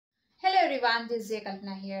everyone, this is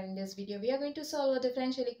Kalpana here. In this video, we are going to solve a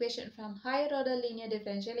differential equation from higher order linear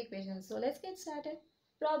differential equations. So let's get started.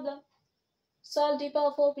 Problem. Solve d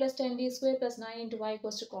power 4 plus 10d square plus 9 into y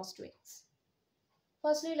equals to cos 2x.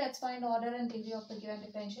 Firstly, let's find order and degree of the given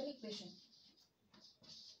differential equation.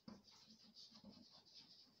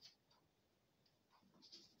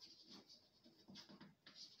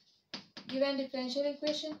 Given differential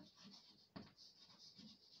equation.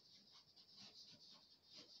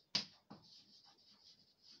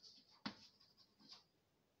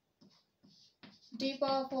 D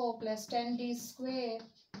power 4 plus 10d square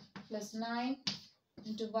plus 9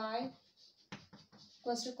 into y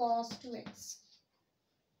equals to cos 2x.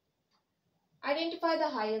 Identify the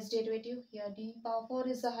highest derivative. Here d power 4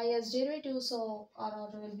 is the highest derivative, so our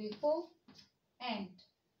order will be 4. And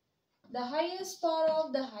the highest power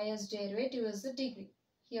of the highest derivative is the degree.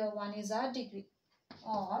 Here 1 is our degree.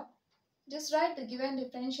 Or just write the given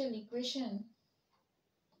differential equation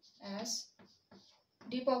as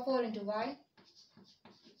d power 4 into y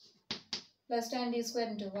plus 10d square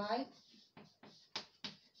into y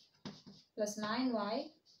plus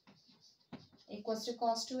 9y equals to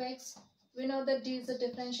cos 2x. We know that d is a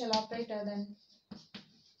differential operator, then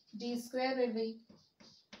d square will be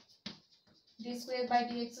d square by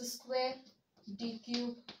dx square, d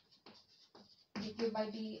cube by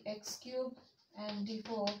dx cube, and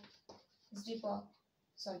d4 is d power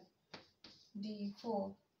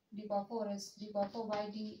 4 is d power 4 by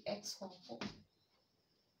dx power 4.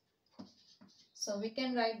 So we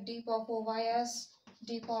can write d power 4y as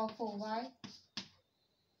d power 4y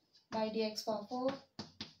by dx power 4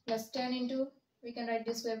 plus 10 into, we can write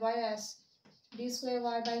d square y as d square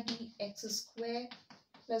y by dx square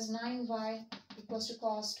plus 9y equals to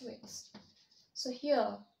cos 2x. So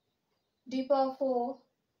here d power 4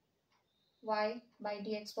 y by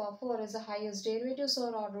dx power 4 is the highest derivative, so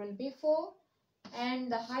our order will be 4,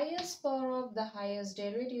 and the highest power of the highest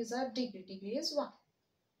derivative is our degree. Degree is 1.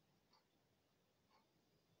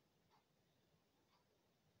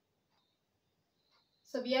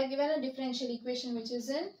 So we are given a differential equation which is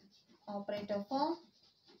in operator form.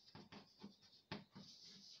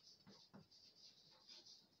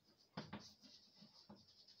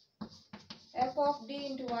 F of d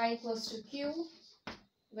into y equals to q,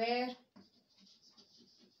 where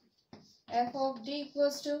f of d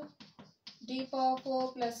equals to d power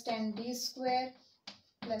 4 plus 10d square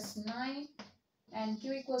plus 9 and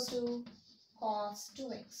q equals to cos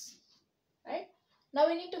 2x. Right? Now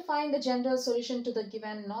we need to find the general solution to the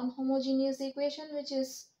given non-homogeneous equation, which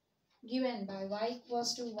is given by y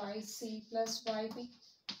equals to yc plus yp.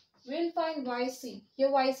 We will find yc. Here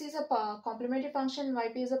yc is a complementary function,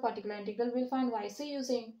 yp is a particular integral. We will find yc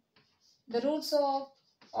using the roots of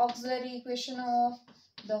auxiliary equation of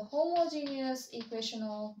the homogeneous equation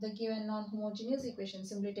of the given non-homogeneous equation.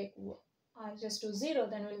 Simply take r just to 0,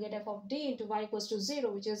 then we will get f of d into y equals to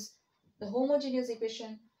 0, which is the homogeneous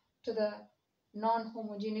equation to the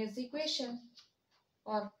non-homogeneous equation,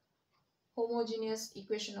 or homogeneous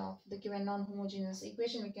equation of the given non-homogeneous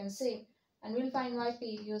equation, we can say, and we'll find yp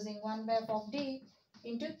using 1 by f of d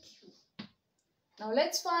into q. Now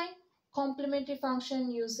let's find complementary function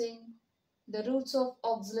using the roots of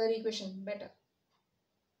auxiliary equation better.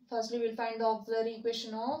 Firstly, we'll find the auxiliary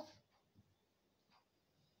equation of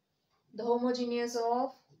the homogeneous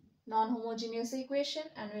of non-homogeneous equation,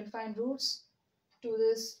 and we'll find roots to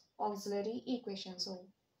this auxiliary equation. So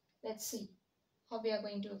let's see how we are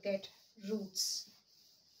going to get roots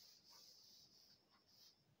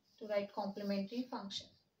to write complementary function.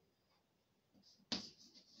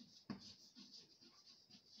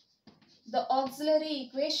 The auxiliary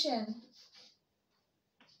equation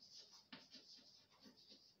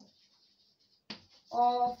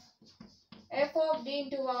of f of d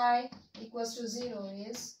into y equals to 0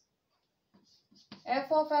 is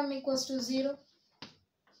f of m equals to 0,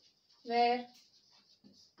 where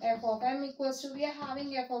f of m equals to, we are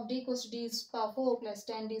having f of d equals to d power 4 plus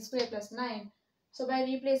 10d square plus 9. So by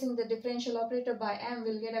replacing the differential operator by m,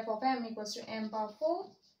 we'll get f of m equals to m power 4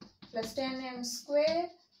 plus 10m square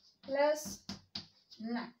plus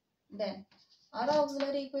 9. Then our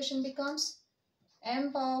auxiliary equation becomes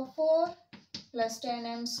m power 4 plus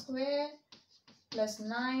 10m square plus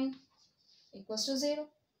 9 equals to 0.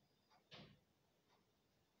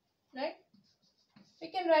 Right? We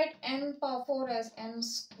can write m power 4 as m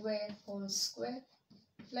square whole square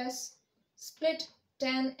plus split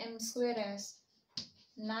 10m square as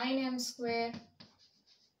 9m square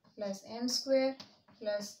plus m square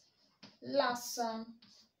plus last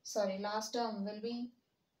term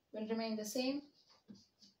will remain the same.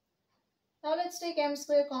 Now let's take m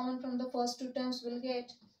square common from the first two terms. We'll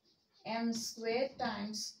get m square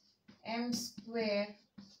times m square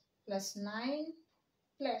plus 9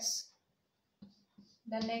 plus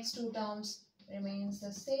the next two terms remains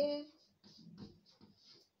the same.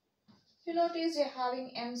 If you notice, you're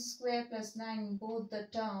having m square plus 9 in both the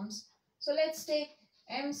terms. So let's take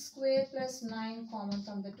m square plus 9 common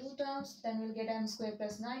from the two terms. Then we'll get m square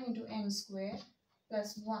plus 9 into m square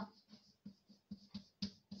plus 1.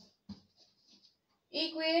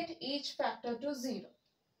 Equate each factor to 0.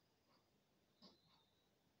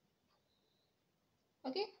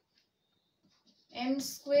 Okay. M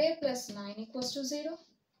square plus 9 equals to 0.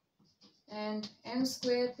 And m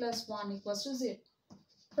square plus 1 equals to 0.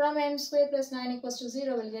 From m square plus 9 equals to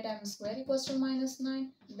 0, we'll get m square equals to minus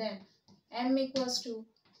 9. Then m equals to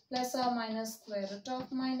plus or minus square root of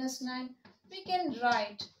minus 9. We can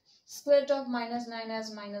write square root of minus 9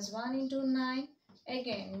 as minus 1 into 9.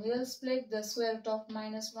 Again, we'll split the square root of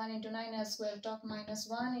minus 1 into 9 as square root of minus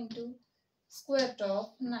 1 into square root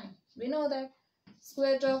of 9. We know that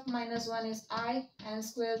square root of minus 1 is I and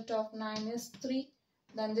square root of 9 is 3.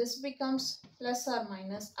 Then this becomes plus or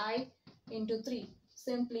minus I into 3.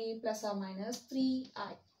 Simply plus or minus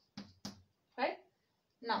 3I. Right?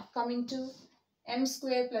 Now coming to m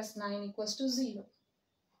square plus 9 equals to 0.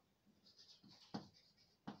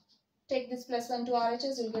 Take this plus 1 to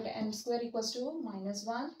RHS, you'll get m square equals to minus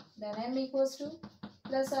 1. Then m equals to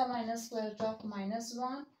plus or minus square root of minus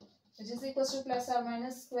 1, which is equals to plus or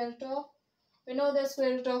minus square root of, we know the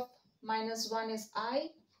square root of minus 1 is I.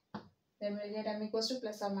 Then we'll get m equals to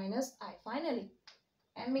plus or minus I. Finally,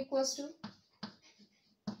 m equals to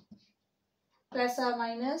plus or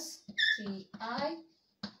minus 3I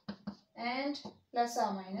and plus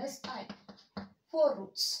or minus I. 4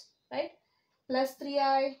 roots, right? Plus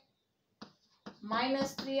 3I,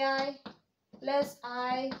 minus 3I, plus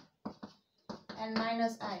I and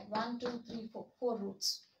minus I. 1, 2, 3, 4. 4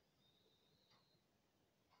 roots.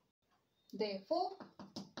 Therefore,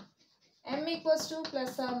 m equals to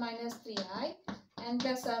plus or minus 3I and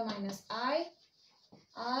plus or minus I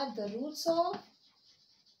are the roots of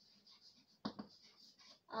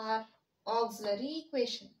our auxiliary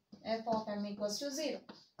equation f of m equals to 0,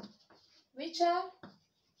 which are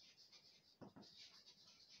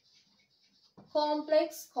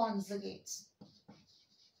complex conjugates.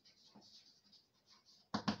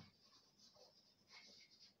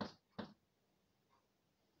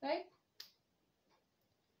 Right?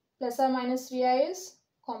 Plus or minus 3i is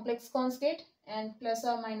complex conjugate and plus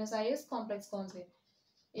or minus I is complex conjugate.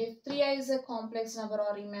 If 3i is a complex number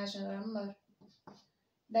or imaginary number,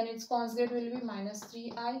 then its conjugate will be minus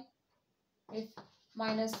 3i. If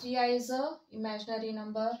minus 3i is a imaginary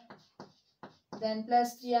number, then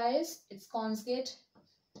plus 3i is its conjugate.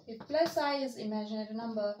 If plus I is imaginary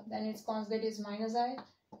number, then its conjugate is minus I.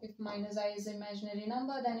 If minus I is imaginary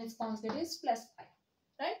number, then its conjugate is plus I.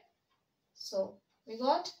 Right? So, we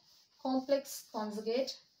got complex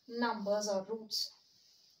conjugate numbers or roots.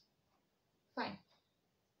 Fine.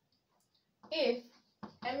 If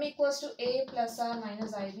m equals to a plus or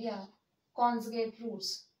minus ib are conjugate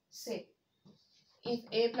roots, say if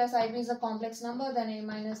a plus ib is a complex number, then a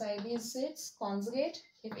minus ib is its conjugate.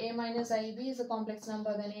 If a minus ib is a complex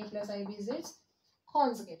number, then a plus ib is its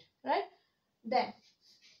conjugate. Right? Then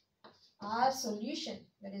our solution,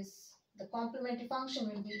 that is the complementary function,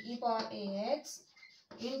 will be e power ax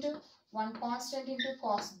into one constant into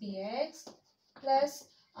cos bx plus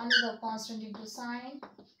another constant into sin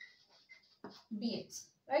bx.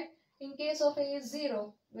 Right? In case of a is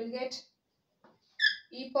 0, we'll get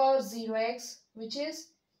e power 0x, which is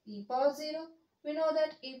e power 0. We know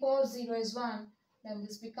that e power 0 is 1. Then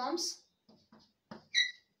this becomes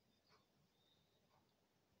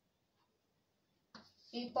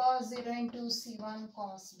e power 0 into c1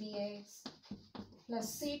 cos bx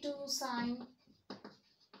plus c2 sin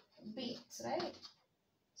bx, right?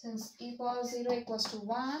 Since e power 0 equals to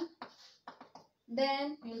 1,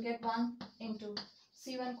 then you'll get 1 into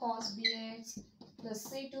c1 cos bx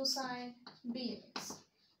plus c2 sin bx,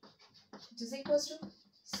 which is equals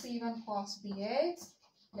to c1 cos bx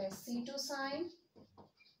plus c2 sin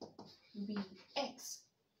bx.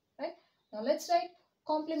 Right? Now let's write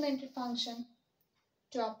complementary function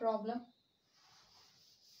to our problem.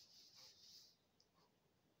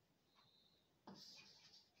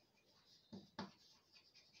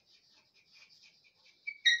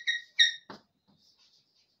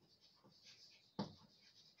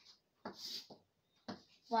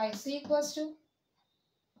 Yc equals to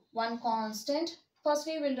one constant.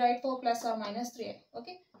 Firstly, we'll write for plus or minus 3i.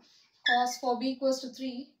 Okay. Cos for b equals to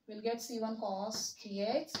 3, we'll get c1 cos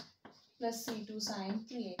 3x plus c2 sin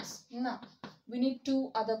 3x. Now, we need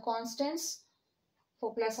two other constants.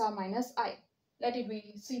 for plus or minus I. Let it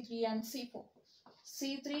be C3 and C4.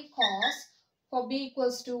 C3 cos for b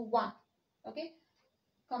equals to 1. Okay.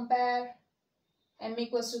 Compare m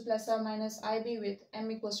equals to plus or minus IB with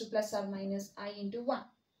m equals to plus or minus I into 1.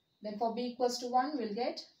 Then for b equals to 1, we'll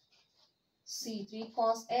get C3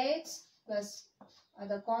 cos x plus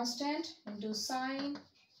other constant into sine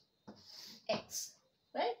x.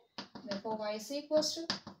 Right? Therefore, y is equals to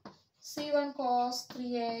C1 cos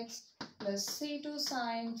 3x plus C2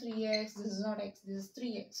 sine 3x. This is not x, this is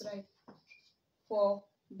 3x, right? For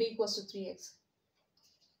b equals to 3x.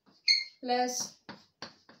 Plus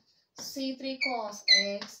C3 cos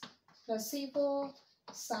x plus C4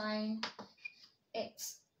 sine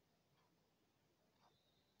x.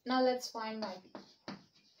 Now let's find yb.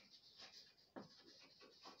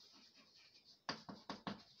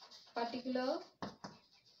 Particular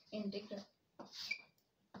integral.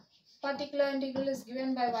 Particular integral is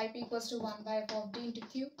given by yp equals to 1 by f of d into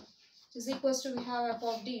q, which is equals to, we have f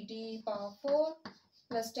of d power 4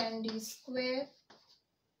 plus 10d square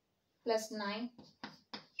plus 9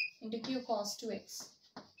 into q cos 2x.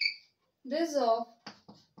 This is of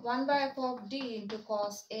 1 by f of d into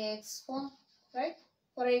cos ax form, right?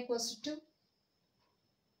 For a equals to 2.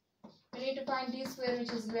 We need to find d square,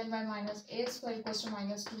 which is given by minus a square equals to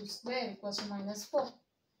minus 2 square equals to minus 4.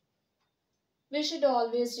 We should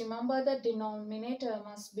always remember the denominator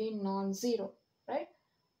must be non-zero, right?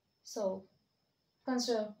 So,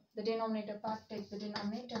 consider the denominator part. Take the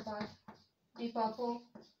denominator part, d power 4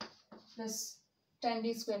 plus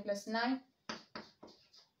 10d square plus 9.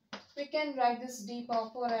 We can write this d power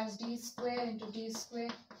 4 as d square into d square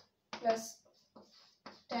plus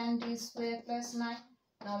 10d square plus 9.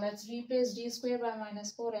 Now let's replace d square by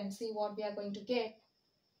minus 4 and see what we are going to get.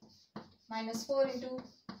 Minus 4 into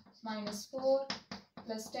minus 4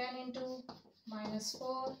 plus 10 into minus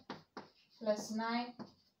 4 plus 9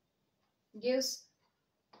 gives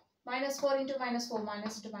minus 4 into minus 4,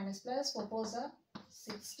 minus into minus plus, 4 fours are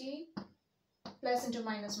 16, plus into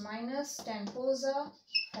minus minus, 10 fours are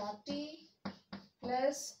 40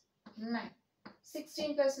 plus 9.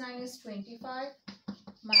 16 plus 9 is 25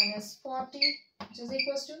 minus 40, which is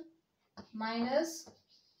equals to minus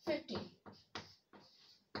 50.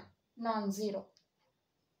 Non-zero.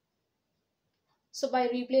 So by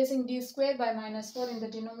replacing d square by minus 4 in the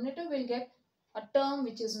denominator, we'll get a term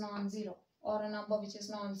which is non-zero or a number which is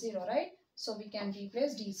non-zero, right? So we can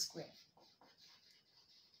replace d square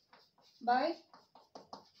by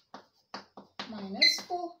minus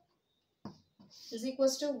 4 is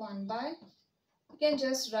equals to 1 by, you can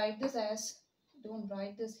just write this as, don't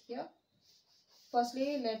write this here.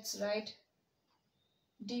 Firstly, let's write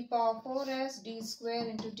d power 4 as d square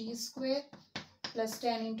into d square plus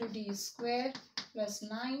 10 into d square plus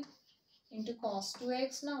 9 into cos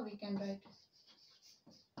 2x. Now we can write,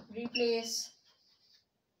 replace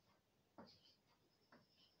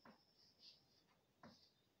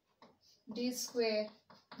d square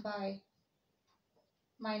by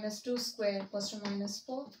minus 2 square equals to minus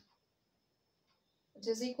 4, which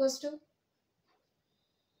is equals to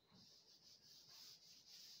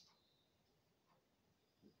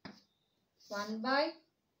one by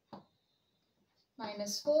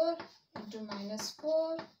minus 4 into minus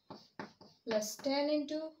 4 plus 10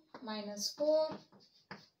 into minus 4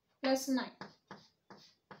 plus 9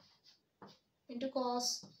 into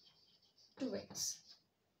cos 2x.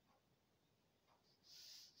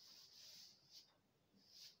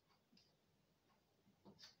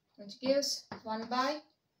 Which gives 1 by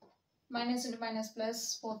minus into minus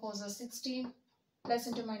plus, 4 fours are 16, plus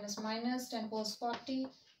into minus minus, 10 fours 40,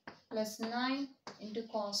 plus 9 into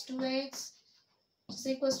cos 2x, which is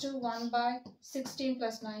equals to 1 by 16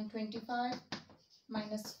 plus 9, 25,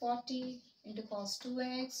 minus 40 into cos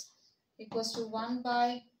 2x, equals to 1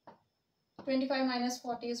 by 25 minus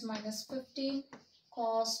 40 is minus 15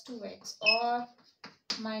 cos 2x, or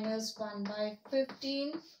minus 1 by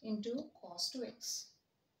 15 into cos 2x.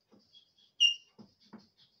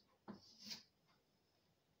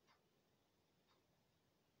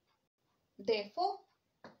 Therefore,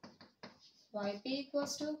 yp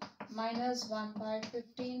equals to minus 1 by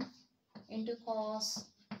 15 into cos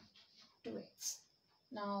 2x.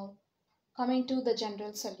 Now, coming to the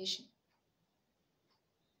general solution.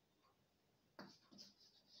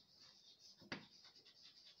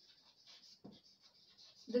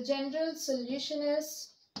 The general solution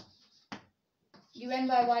is given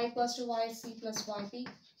by y equals to yc plus yp.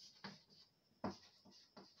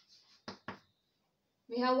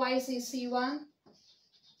 We have yc c1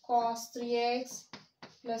 cos 3x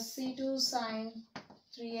plus c2 sin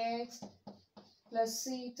 3x plus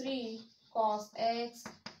c3 cos x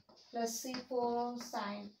plus C4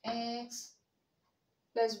 sin x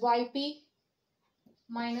plus yp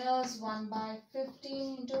minus 1 by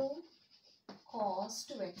 15 into cos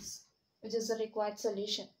 2x, which is the required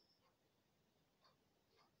solution.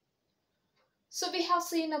 So we have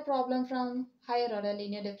seen a problem from higher order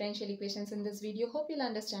linear differential equations in this video. Hope you'll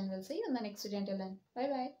understand. We'll see you in the next video. Until then, bye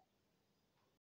bye.